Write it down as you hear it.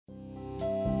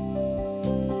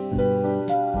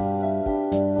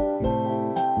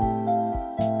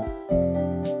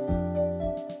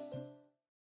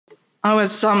I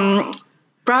was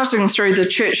browsing through the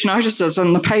church notices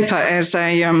in the paper as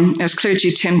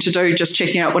clergy tend to do, just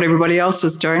checking out what everybody else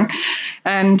is doing.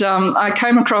 And I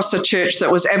came across a church that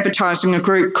was advertising a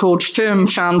group called Firm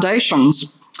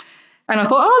Foundations. And I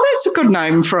thought, oh, that's a good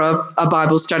name for a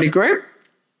Bible study group.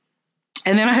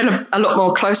 And then I had a look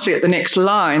more closely at the next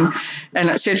line, and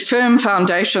it said Firm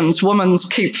Foundations Women's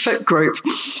Keep Fit Group.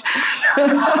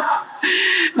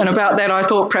 And about that, I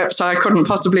thought perhaps I couldn't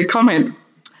possibly comment.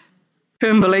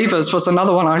 Firm Believers was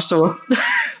another one I saw.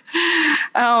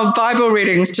 Our Bible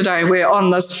readings today, we're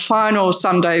on this final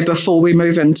Sunday before we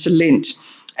move into Lent.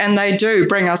 And they do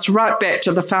bring us right back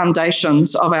to the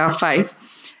foundations of our faith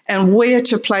and where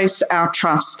to place our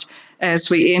trust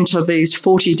as we enter these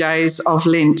 40 days of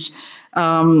Lent.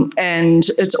 And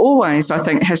it's always, I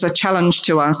think, has a challenge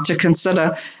to us to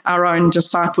consider our own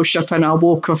discipleship and our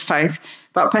walk of faith,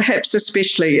 but perhaps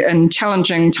especially in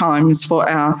challenging times for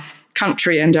our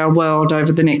country and our world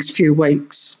over the next few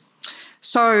weeks.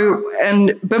 So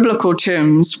in biblical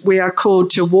terms, we are called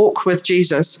to walk with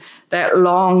Jesus that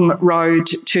long road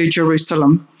to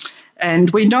Jerusalem. And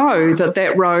we know that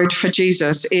that road for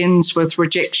Jesus ends with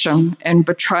rejection and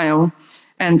betrayal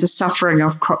and the suffering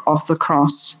of the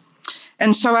cross.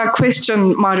 And so our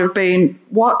question might have been,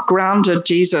 what grounded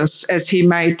Jesus as he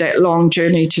made that long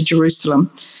journey to Jerusalem?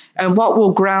 And what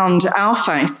will ground our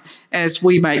faith as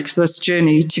we make this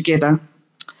journey together?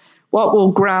 What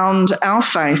will ground our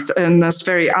faith in this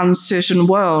very uncertain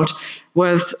world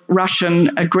with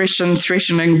Russian aggression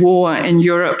threatening war in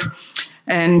Europe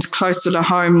and closer to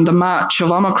home, the march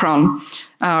of Omicron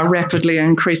rapidly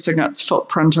increasing its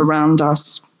footprint around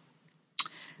us?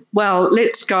 Well,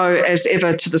 let's go as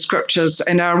ever to the scriptures,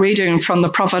 and our reading from the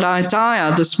prophet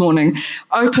Isaiah this morning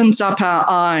opens up our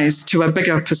eyes to a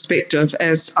bigger perspective,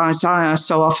 as Isaiah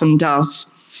so often does.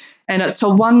 And it's a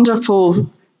wonderful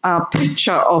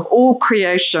picture of all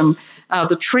creation,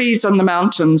 the trees and the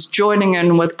mountains joining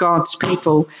in with God's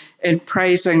people in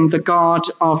praising the God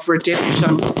of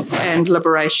redemption and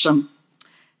liberation.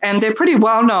 And they're pretty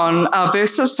well-known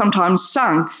verses, sometimes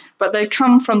sung, but they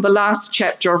come from the last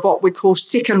chapter of what we call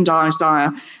Second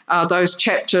Isaiah, those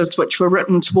chapters which were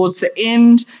written towards the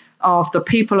end of the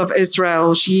people of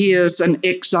Israel's years in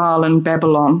exile in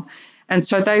Babylon. And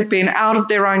so they've been out of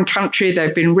their own country,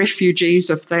 they've been refugees,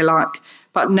 if they like,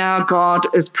 but now God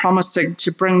is promising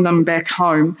to bring them back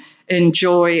home in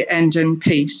joy and in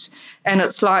peace. And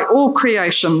it's like all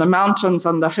creation, the mountains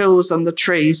and the hills and the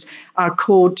trees are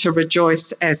called to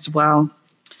rejoice as well.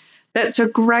 That's a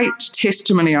great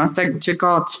testimony, I think, to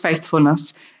God's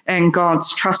faithfulness and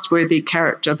God's trustworthy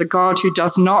character, the God who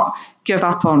does not give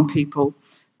up on people,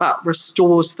 but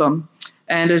restores them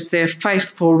and is their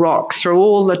faithful rock through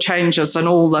all the changes and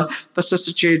all the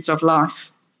vicissitudes of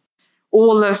life.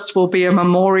 All this will be a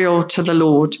memorial to the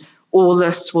Lord. All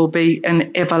this will be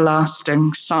an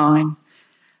everlasting sign.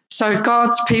 So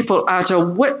God's people are to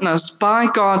witness by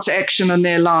God's action in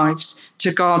their lives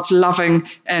to God's loving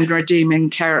and redeeming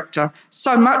character,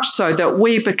 so much so that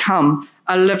we become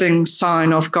a living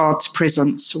sign of God's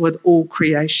presence with all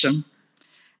creation.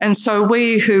 And so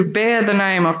we who bear the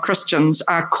name of Christians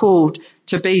are called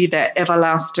to be that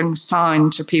everlasting sign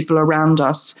to people around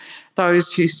us,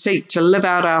 those who seek to live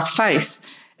out our faith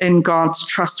in God's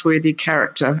trustworthy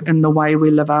character in the way we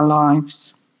live our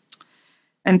lives.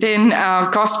 And then our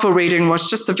gospel reading was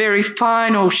just the very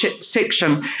final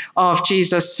section of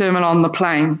Jesus' Sermon on the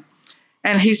Plain.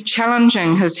 And he's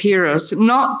challenging his hearers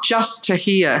not just to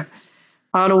hear,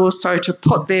 but also to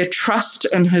put their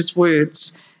trust in his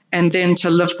words and then to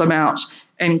live them out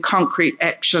in concrete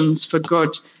actions for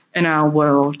good in our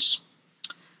world.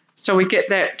 So we get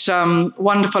that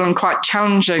wonderful and quite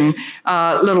challenging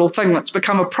little thing that's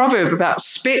become a proverb about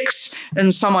specks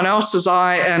in someone else's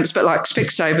eye, and it's a bit like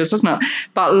Specsavers, isn't it?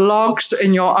 But logs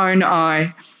in your own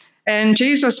eye. And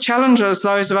Jesus challenges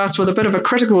those of us with a bit of a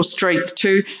critical streak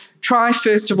to try,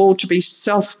 first of all, to be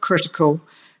self-critical,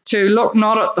 to look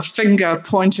not at the finger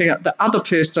pointing at the other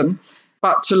person,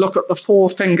 but to look at the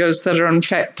four fingers that are in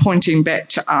fact pointing back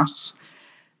to us.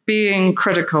 Being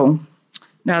critical.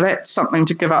 Now, that's something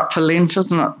to give up for Lent,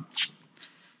 isn't it?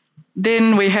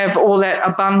 Then we have all that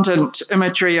abundant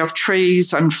imagery of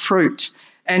trees and fruit,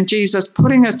 and Jesus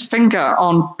putting his finger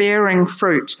on bearing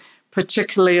fruit,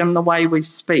 particularly in the way we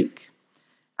speak.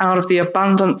 Out of the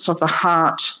abundance of the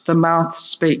heart, the mouth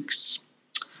speaks.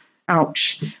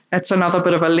 Ouch. That's another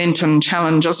bit of a Lenten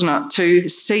challenge, isn't it? To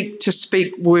seek to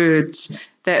speak words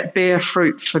that bear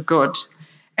fruit for good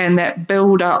and that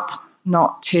build up,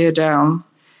 not tear down,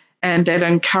 and that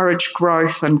encourage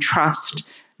growth and trust,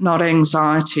 not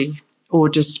anxiety or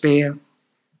despair.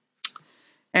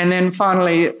 And then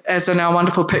finally, as in our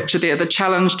wonderful picture there, the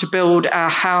challenge to build our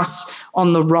house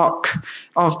on the rock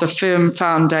of the firm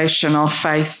foundation of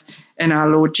faith in our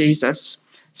Lord Jesus,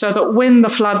 so that when the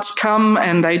floods come,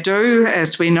 and they do,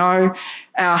 as we know,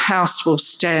 our house will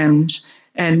stand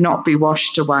and not be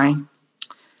washed away.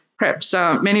 Perhaps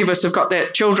many of us have got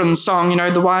that children's song,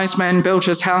 the wise man built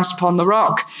his house upon the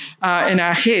rock, in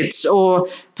our heads. Or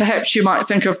perhaps you might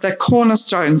think of the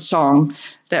cornerstone song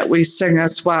that we sing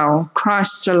as well.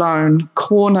 Christ alone,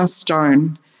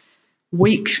 cornerstone,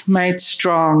 weak made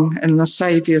strong in the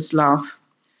Saviour's love.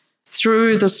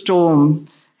 Through the storm,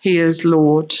 he is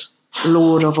Lord,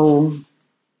 Lord of all.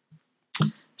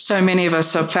 So many of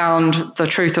us have found the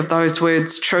truth of those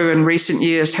words true in recent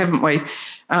years, haven't we?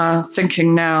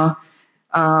 Thinking now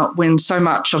when so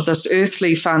much of this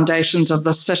earthly foundations of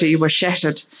the city were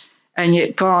shattered, and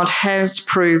yet God has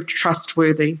proved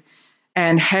trustworthy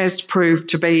and has proved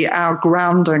to be our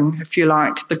grounding, if you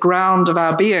like, the ground of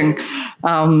our being,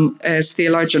 as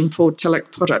theologian Paul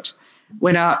Tillich put it.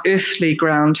 When our earthly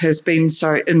ground has been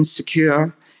so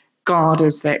insecure, God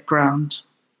is that ground.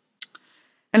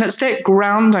 And it's that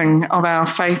grounding of our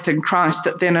faith in Christ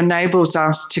that then enables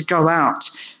us to go out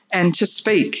and to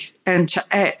speak and to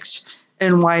act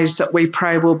in ways that we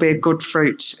pray will bear good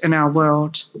fruit in our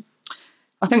world.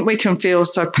 I think we can feel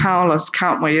so powerless,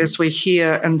 can't we, as we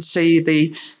hear and see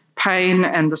the pain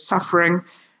and the suffering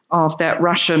of that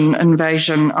Russian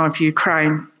invasion of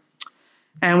Ukraine.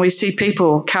 And we see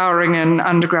people cowering in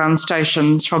underground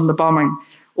stations from the bombing,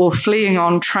 or fleeing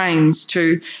on trains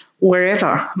to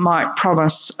wherever might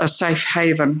promise a safe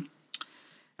haven.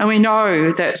 And we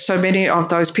know that so many of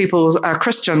those people are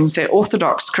Christians, they're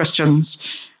Orthodox Christians,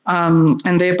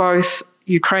 and they're both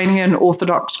Ukrainian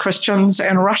Orthodox Christians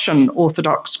and Russian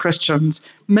Orthodox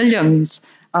Christians, millions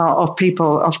of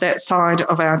people of that side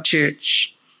of our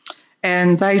church.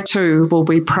 And they too will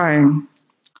be praying.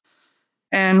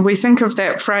 And we think of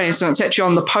that phrase, and it's actually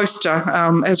on the poster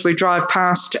as we drive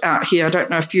past out here. I don't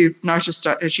know if you noticed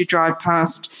it as you drive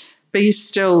past. Be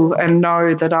still and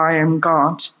know that I am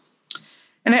God.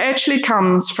 And it actually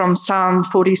comes from Psalm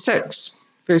 46,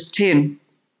 verse 10.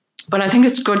 But I think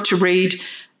it's good to read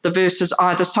the verses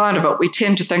either side of it. We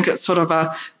tend to think it's sort of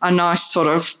a nice sort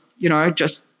of,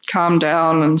 just calm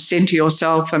down and center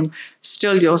yourself and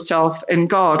still yourself in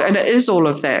God. And it is all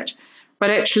of that. But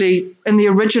actually, in the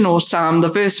original psalm, the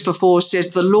verse before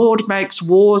says, the Lord makes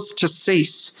wars to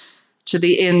cease to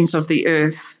the ends of the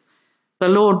earth. The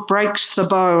Lord breaks the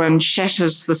bow and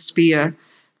shatters the spear.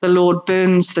 The Lord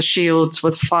burns the shields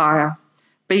with fire.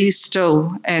 Be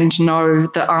still and know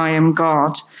that I am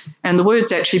God. And the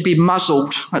words actually be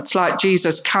muzzled. It's like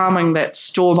Jesus calming that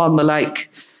storm on the lake.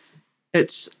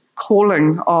 It's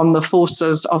calling on the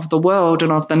forces of the world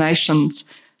and of the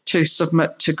nations to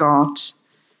submit to God.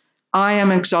 I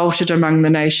am exalted among the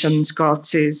nations, God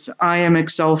says. I am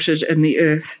exalted in the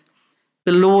earth.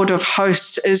 The Lord of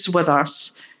hosts is with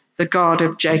us. The God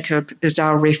of Jacob is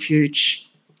our refuge.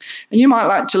 And you might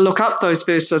like to look up those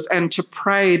verses and to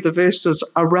pray the verses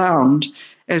around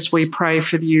as we pray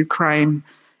for the Ukraine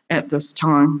at this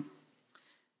time.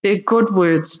 They're good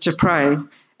words to pray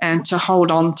and to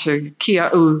hold on to, kia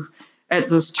u, at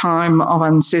this time of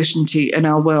uncertainty in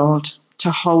our world,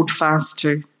 to hold fast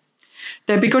to.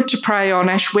 They'd be good to pray on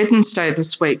Ash Wednesday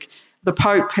this week. The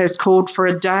Pope has called for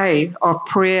a day of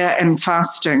prayer and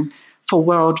fasting for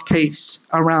world peace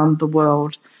around the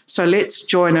world. So let's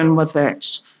join in with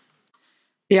that.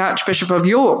 The Archbishop of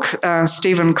York,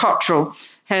 Stephen Cottrell,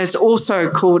 has also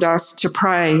called us to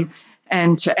pray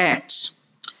and to act.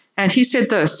 And he said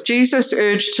this: Jesus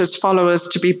urged his followers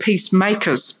to be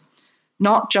peacemakers,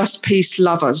 not just peace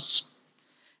lovers.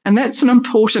 And that's an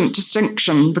important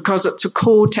distinction because it's a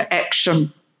call to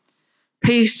action.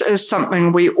 Peace is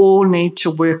something we all need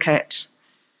to work at.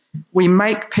 We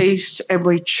make peace and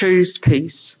we choose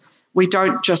peace. We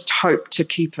don't just hope to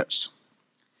keep it.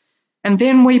 And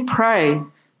then we pray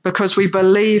because we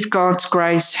believe God's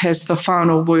grace has the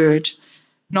final word,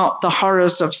 not the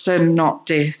horrors of sin, not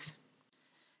death.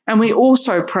 And we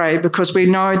also pray because we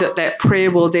know that that prayer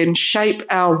will then shape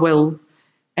our will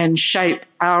and shape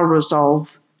our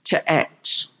resolve to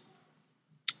act.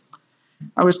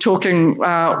 I was talking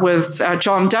with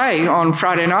John Day on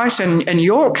Friday night in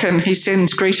York, and he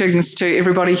sends greetings to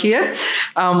everybody here.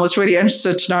 Was really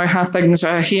interested to know how things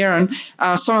are here, and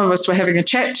some of us were having a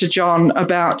chat to John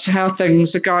about how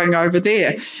things are going over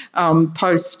there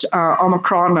post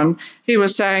Omicron, and he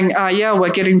was saying, yeah, we're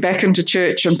getting back into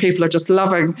church and people are just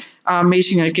loving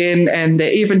meeting again, and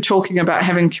they're even talking about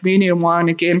having communion wine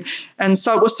again. And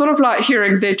so it was sort of like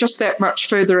hearing they're just that much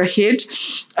further ahead,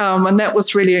 and that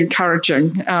was really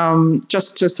encouraging,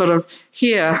 just to sort of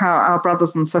hear how our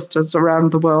brothers and sisters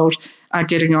around the world are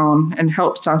getting on, and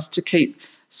helps us to keep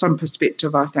some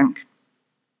perspective, I think.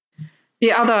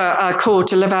 The other call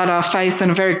to live out our faith in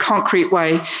a very concrete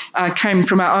way came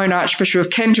from our own Archbishop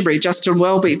of Canterbury, Justin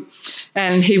Welby,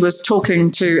 and he was talking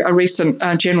to a recent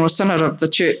General Synod of the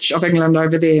Church of England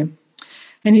over there.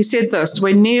 And he said this: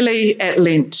 we're nearly at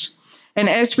Lent, and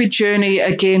as we journey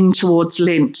again towards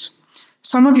Lent,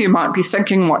 some of you might be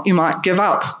thinking what you might give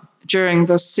up during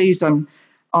this season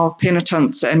of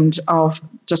penitence and of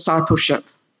discipleship.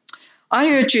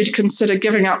 I urge you to consider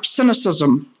giving up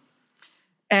cynicism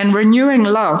and renewing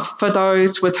love for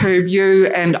those with whom you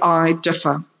and I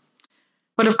differ.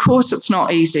 But of course, it's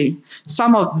not easy.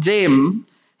 Some of them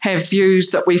have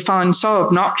views that we find so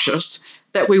obnoxious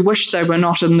that we wish they were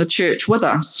not in the church with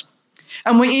us.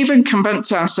 And we even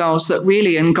convince ourselves that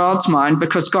really in God's mind,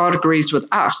 because God agrees with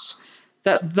us,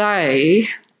 that they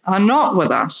are not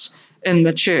with us in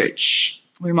the church.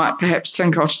 We might perhaps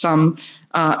think of some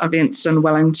events in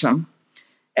Wellington.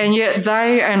 And yet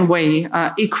they and we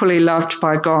are equally loved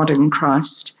by God in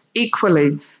Christ,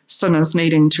 equally sinners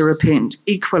needing to repent,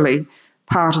 equally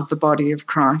part of the body of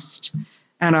Christ.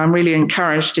 And I'm really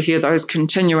encouraged to hear those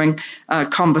continuing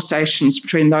conversations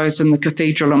between those in the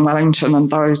cathedral in Wellington and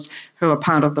those who are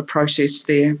part of the process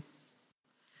there.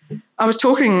 I was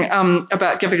talking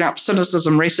about giving up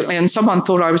cynicism recently, and someone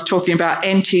thought I was talking about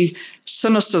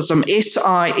anti-cynicism,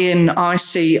 SINICISM,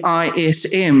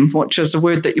 which is a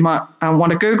word that you might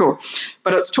want to Google,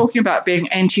 but it's talking about being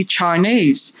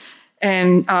anti-Chinese.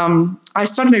 And I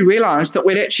suddenly realized that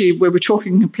we were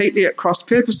talking completely at cross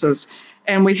purposes,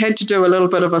 and we had to do a little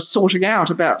bit of a sorting out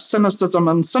about cynicism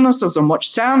and cynicism, which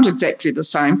sound exactly the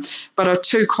same, but are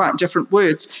two quite different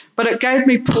words. But it gave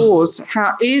me pause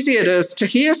how easy it is to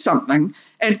hear something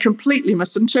and completely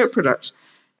misinterpret it,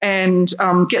 and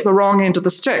get the wrong end of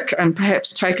the stick and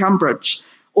perhaps take umbrage,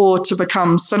 or to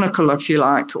become cynical, if you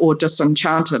like, or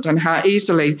disenchanted, and how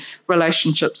easily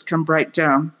relationships can break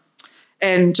down.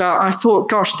 And I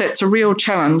thought, gosh, that's a real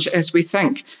challenge as we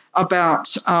think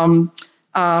about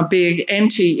being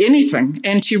anti-anything,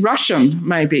 anti-Russian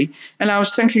maybe. And I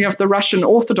was thinking of the Russian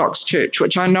Orthodox Church,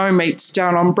 which I know meets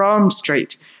down on Brougham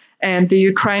Street, and the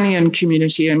Ukrainian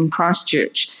community in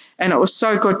Christchurch. And it was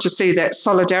so good to see that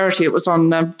solidarity. It was on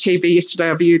TV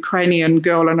yesterday of a Ukrainian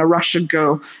girl and a Russian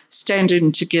girl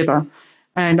standing together.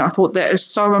 And I thought that is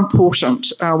so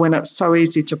important when it's so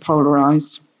easy to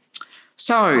polarize.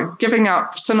 So giving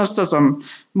up cynicism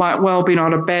might well be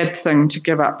not a bad thing to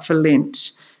give up for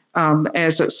Lent,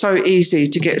 as it's so easy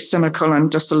to get cynical and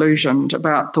disillusioned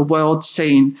about the world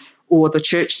scene or the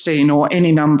church scene or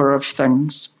any number of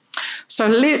things. So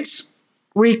let's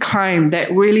reclaim that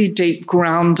really deep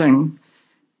grounding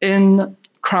in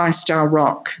Christ our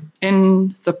rock,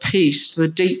 in the peace, the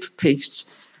deep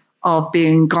peace of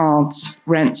being God's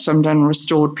ransomed and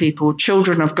restored people,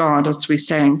 children of God, as we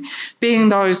sang, being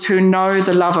those who know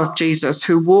the love of Jesus,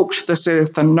 who walked this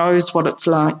earth and knows what it's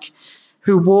like,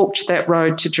 who walked that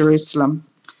road to Jerusalem,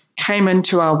 came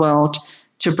into our world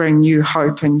to bring new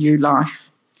hope and new life.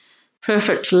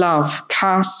 Perfect love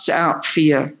casts out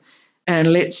fear,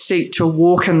 and let's seek to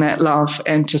walk in that love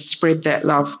and to spread that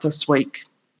love this week.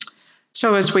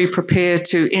 So as we prepare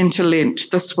to enter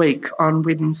Lent this week on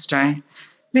Wednesday,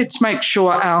 let's make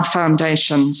sure our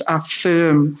foundations are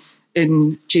firm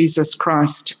in Jesus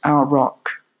Christ, our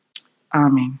rock.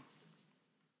 Amen.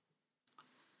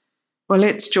 Well,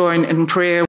 let's join in prayer.